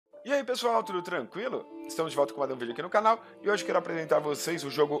E aí pessoal, tudo tranquilo? Estamos de volta com mais um vídeo aqui no canal e hoje quero apresentar a vocês o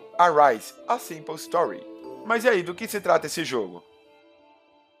jogo Arise, A Simple Story. Mas e aí, do que se trata esse jogo?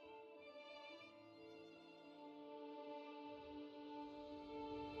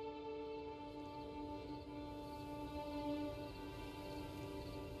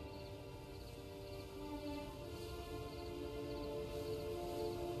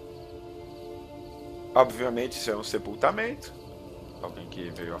 Obviamente isso é um sepultamento, alguém que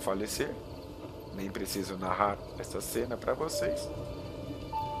veio a falecer. Nem preciso narrar essa cena para vocês.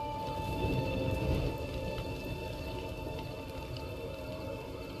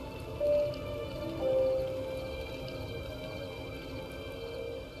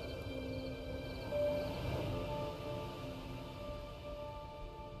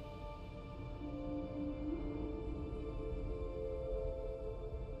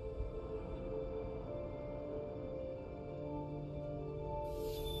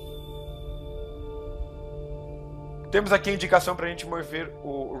 Temos aqui a indicação para a gente mover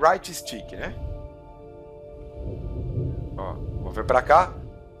o right stick, né? Ó, mover para cá.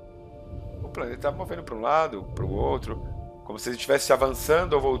 O planeta está movendo para um lado, para o outro, como se ele estivesse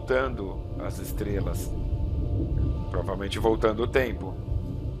avançando ou voltando as estrelas. Provavelmente voltando o tempo.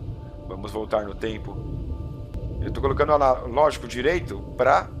 Vamos voltar no tempo. Eu estou colocando o analógico direito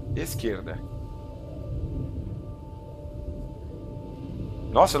para esquerda.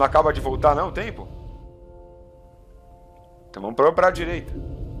 Nossa, não acaba de voltar não o tempo? Então vamos para a direita.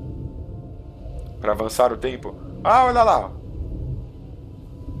 Para avançar o tempo. Ah, olha lá.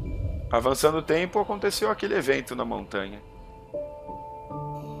 Avançando o tempo, aconteceu aquele evento na montanha.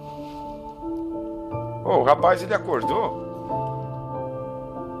 Oh, o rapaz, ele acordou.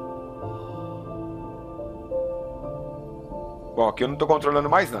 Bom, aqui eu não estou controlando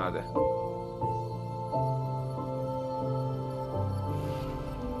mais nada.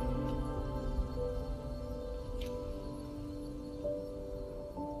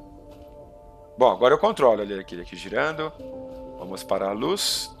 Bom, agora eu controlo ele aqui girando. Vamos para a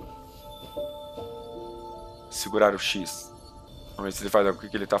luz. Segurar o X. Vamos ver se ele faz o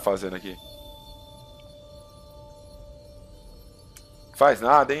que ele está fazendo aqui. Faz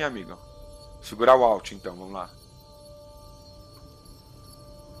nada, hein, amigo? Segurar o Alt, então, vamos lá.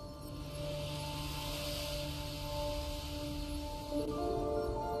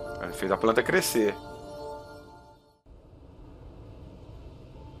 Ele fez a planta crescer.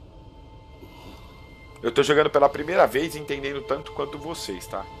 Eu tô jogando pela primeira vez entendendo tanto quanto vocês,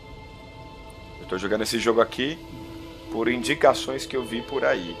 tá? Eu tô jogando esse jogo aqui por indicações que eu vi por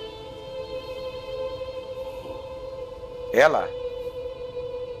aí. Ela?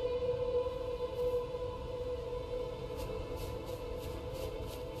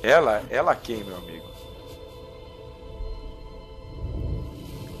 Ela quem, meu amigo?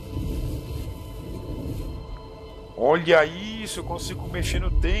 Olha isso, eu consigo mexer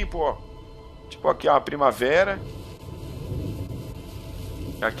no tempo, ó. Tipo, aqui é uma primavera.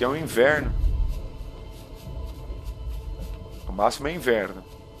 Aqui é um inverno. O máximo é inverno.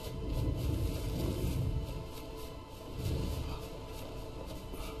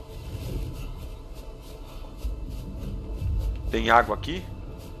 Tem água aqui?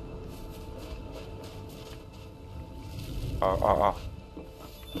 Ó, ó, ó.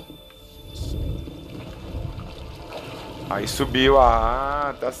 Aí subiu.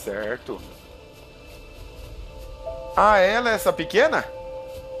 Ah, tá certo. Ah, ela é essa pequena?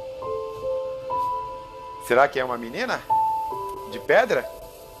 Será que é uma menina? De pedra?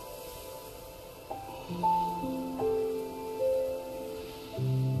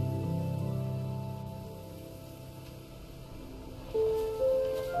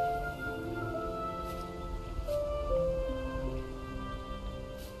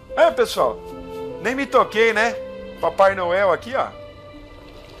 É, pessoal, nem me toquei, né? Papai Noel aqui, ó.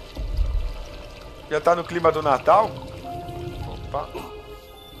 Já tá no clima do Natal. Opa.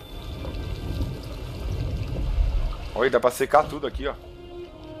 Olha, dá pra secar tudo aqui, ó.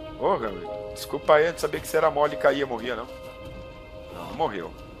 Ô, amigo, desculpa aí, eu não sabia que você era mole e caía, morria, não. Não,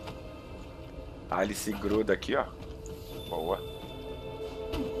 morreu. Ah, ele se gruda aqui, ó. Boa.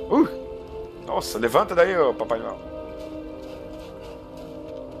 Nossa, levanta daí, ô Papai Noel.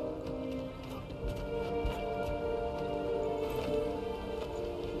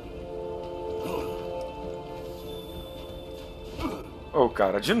 Ô,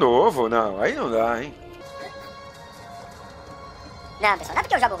 cara, de novo? Não, aí não dá, hein? Não, pessoal, não é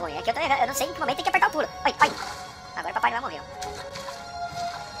porque eu jogo ruim, é que eu não sei em que momento tem que apertar o pulo. Oi, oi. Agora o Papai Noel morreu.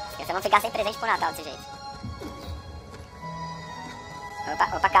 Vocês vão ficar sem presente pro Natal desse jeito.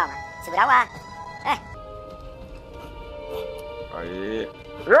 Opa, calma. Segurar o A. É. Aí.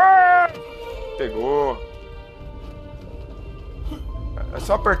 Pegou. É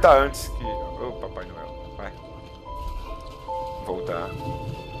só apertar antes que... Ô, Papai Noel. Vai. Voltar.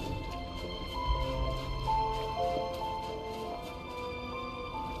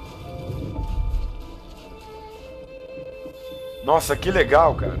 Nossa, que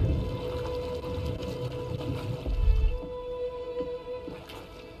legal, cara.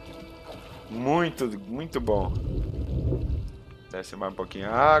 Muito, muito bom. Desce mais um pouquinho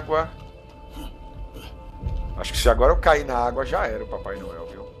a água. Acho que se agora eu cair na água já era o Papai Noel,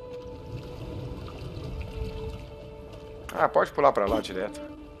 viu? Ah, pode pular pra lá direto.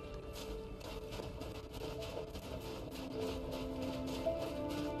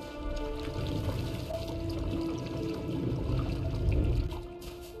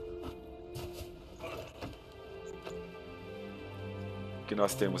 O que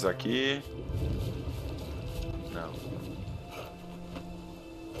nós temos aqui? Não.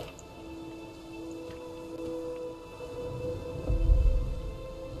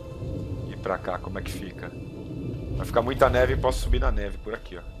 E pra cá, como é que fica? Vai ficar muita neve e posso subir na neve por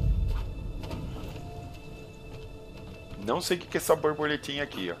aqui, ó. Não sei o que é essa borboletinha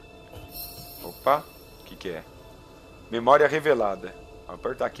aqui, ó. Opa, o que é? Memória revelada. Vou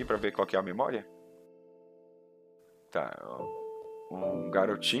apertar aqui pra ver qual que é a memória. Tá, ó. Um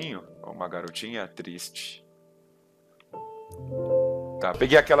garotinho, ou uma garotinha triste. Tá,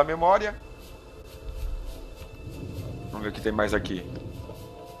 peguei aquela memória. Vamos ver o que tem mais aqui.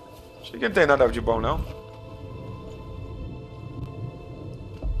 Achei que não tem nada de bom, não.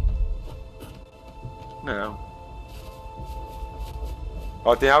 Não.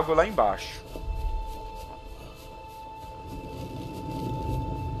 Ó, tem algo lá embaixo.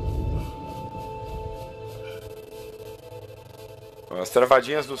 As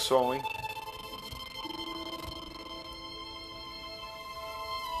travadinhas do som, hein?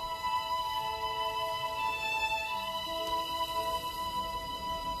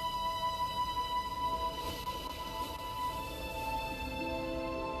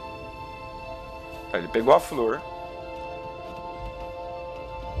 Tá, ele pegou a flor.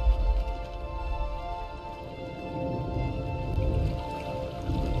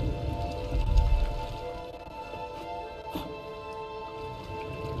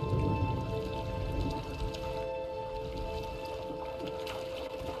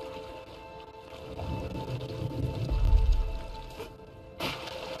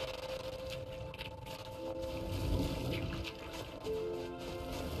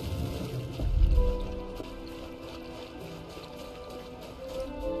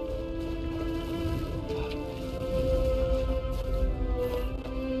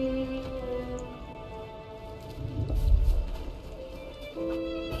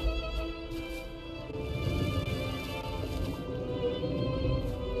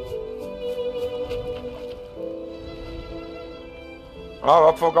 Ó, vou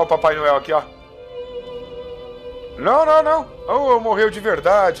afogar o Papai Noel aqui, ó. Não, não, não. Oh, morreu de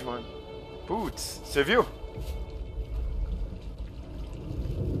verdade, mano. Putz, você viu?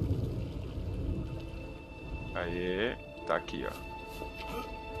 Aí, tá aqui, ó.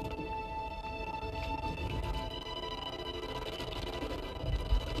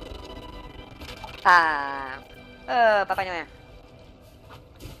 Ah, ô, Papai Noel.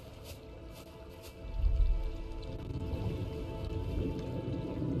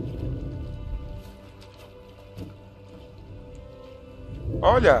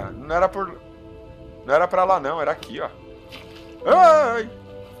 Olha, não era pra lá não, era aqui, ó. Ai!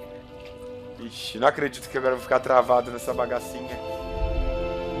 Ixi, não acredito que agora eu vou ficar travado nessa bagacinha.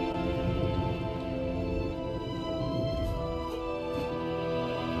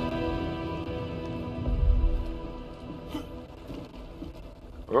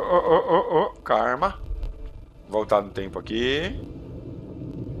 Karma. Voltar no tempo aqui.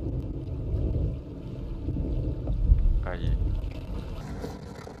 Aí.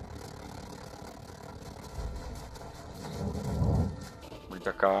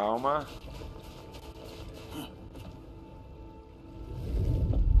 Muita calma.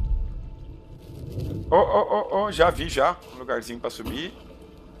 Já vi já um lugarzinho pra subir.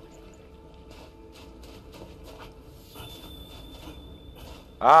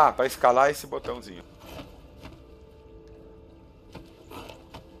 Ah, pra escalar esse botãozinho.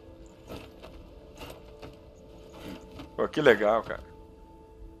 Pô, que legal, cara.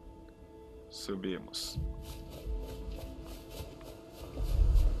 Subimos.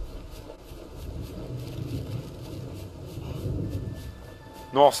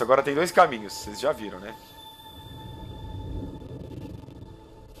 Nossa, agora tem dois caminhos, vocês já viram, né?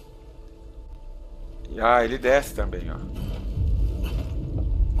 Ah, ele desce também, ó.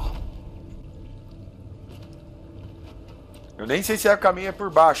 Eu nem sei se o caminho é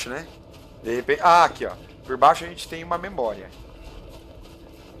por baixo, né? De repente... Ah, aqui, ó. Por baixo a gente tem uma memória.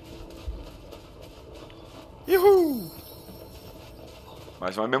 Uhul!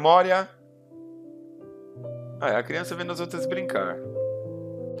 Mais uma memória. Ah, é a criança vendo as outras brincar.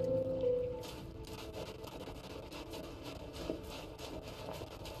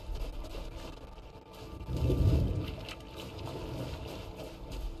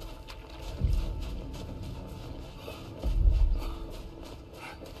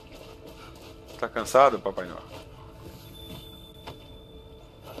 Tá cansado, Papai Noel?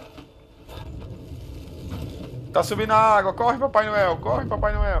 Tá subindo a água. Corre, Papai Noel. Corre,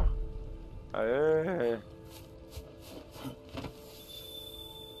 Papai Noel. Aê.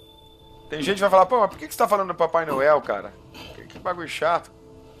 Tem gente que vai falar, pô, mas por que você tá falando do Papai Noel, cara? Que bagulho chato.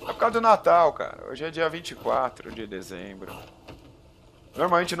 É por causa do Natal, cara. Hoje é dia 24 de dezembro.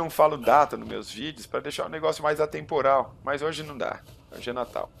 Normalmente eu não falo data nos meus vídeos pra deixar o negócio mais atemporal. Mas hoje não dá. Hoje é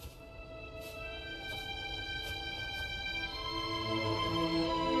Natal.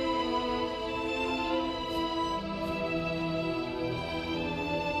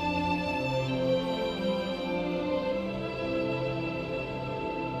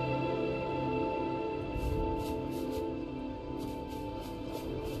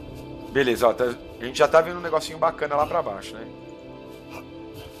 Beleza, ó, a gente já tá vendo um negocinho bacana lá pra baixo, né?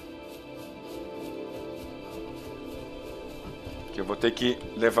 Que eu vou ter que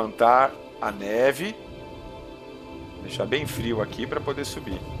levantar a neve. Deixar bem frio aqui pra poder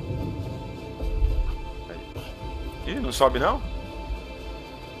subir. Aí. Ih, não sobe não?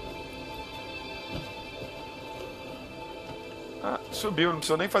 Ah, subiu, não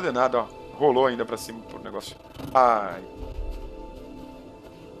precisou nem fazer nada, ó. Rolou ainda pra cima pro negócio. Ai.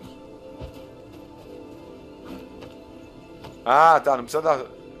 Ah, tá, não precisa dar...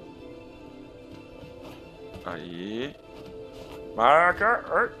 Aí...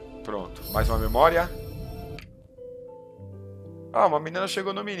 Marca... Pronto, mais uma memória. Ah, uma menina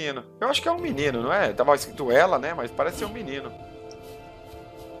chegou no menino. Eu acho que é um menino, não é? Tava escrito ela, né? Mas parece ser um menino.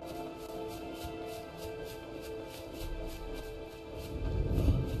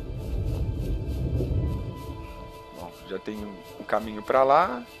 Bom, já tem um caminho pra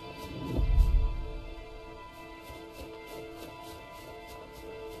lá.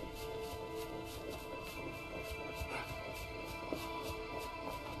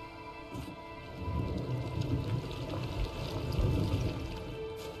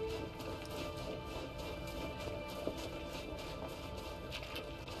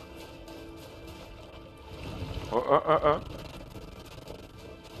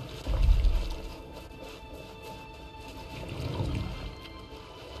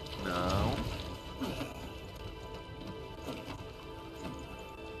 Não.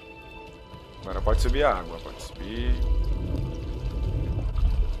 Agora pode subir a água, pode subir.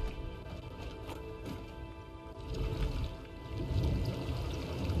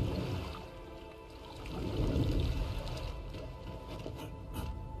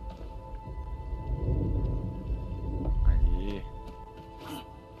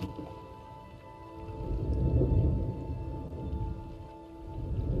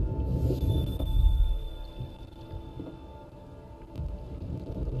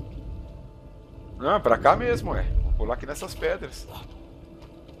 Não, é pra cá mesmo, é. Vou pular aqui nessas pedras.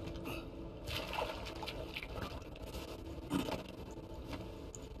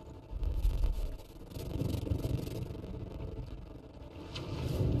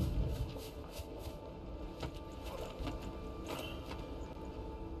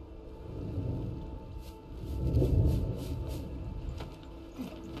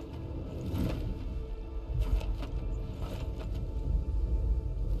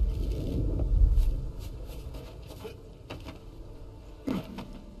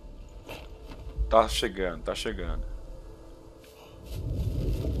 Tá chegando, tá chegando.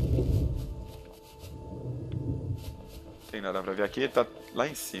 Tem nada pra ver aqui, tá lá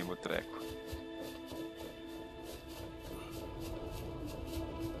em cima o treco.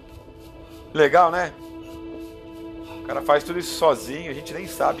 Legal, né? O cara faz tudo isso sozinho, a gente nem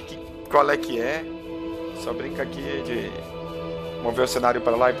sabe qual é que é. Só brinca aqui de mover o cenário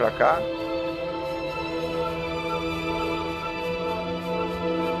pra lá e pra cá.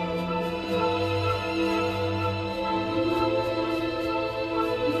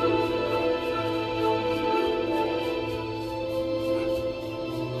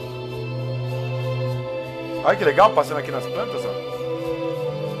 Olha que legal, passando aqui nas plantas, ó.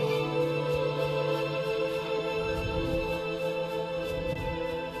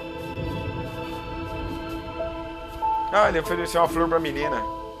 Ah, ele ofereceu uma flor pra menina.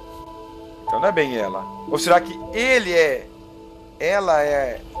 Então não é bem ela. Ou será que ele é ela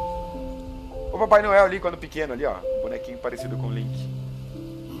é o Papai Noel ali quando pequeno ali, ó. Um bonequinho parecido com o Link.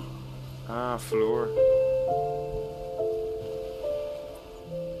 Ah, flor.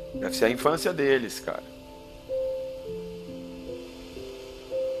 Deve ser a infância deles, cara.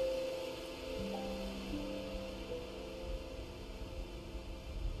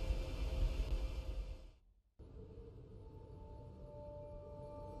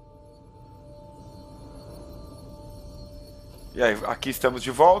 E aí, aqui estamos de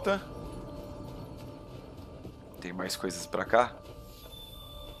volta. Tem mais coisas pra cá.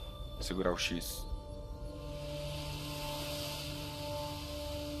 Vou segurar o X.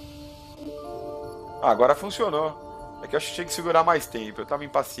 Ah, agora funcionou. É que eu acho que tinha que segurar mais tempo. Eu tava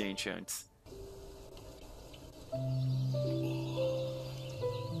impaciente antes.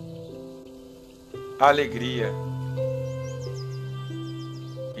 Alegria.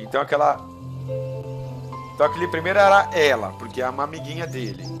 Então aquele primeiro era ela, porque é uma amiguinha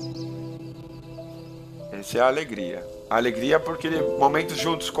dele. Esse é a alegria. A alegria porque momentos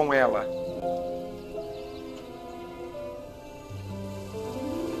juntos com ela.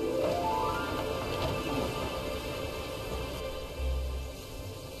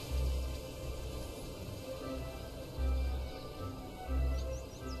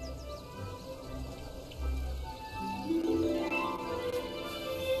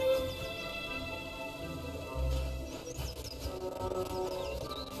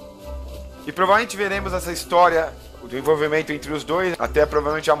 E provavelmente veremos essa história do envolvimento entre os dois até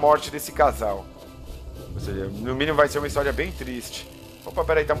provavelmente a morte desse casal. Ou seja, no mínimo vai ser uma história bem triste. Opa,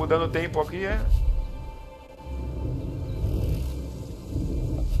 peraí, tá mudando o tempo aqui, é?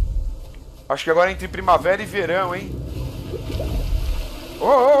 Acho que agora é entre primavera e verão, hein?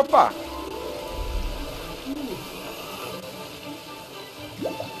 Opa!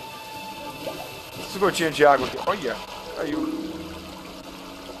 Essa gotinha de água aqui. Olha, caiu.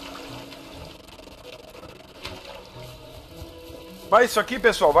 Mas isso aqui,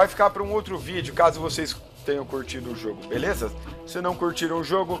 pessoal, vai ficar para um outro vídeo, caso vocês tenham curtido o jogo, beleza? Se não curtiram o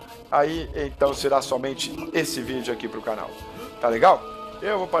jogo, aí então será somente esse vídeo aqui para o canal. Tá legal?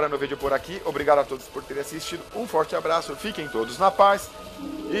 Eu vou parando o vídeo por aqui. Obrigado a todos por terem assistido. Um forte abraço, fiquem todos na paz.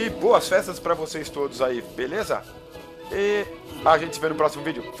 E boas festas para vocês todos aí, beleza? E a gente se vê no próximo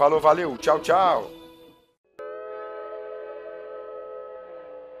vídeo. Falou, valeu, tchau, tchau!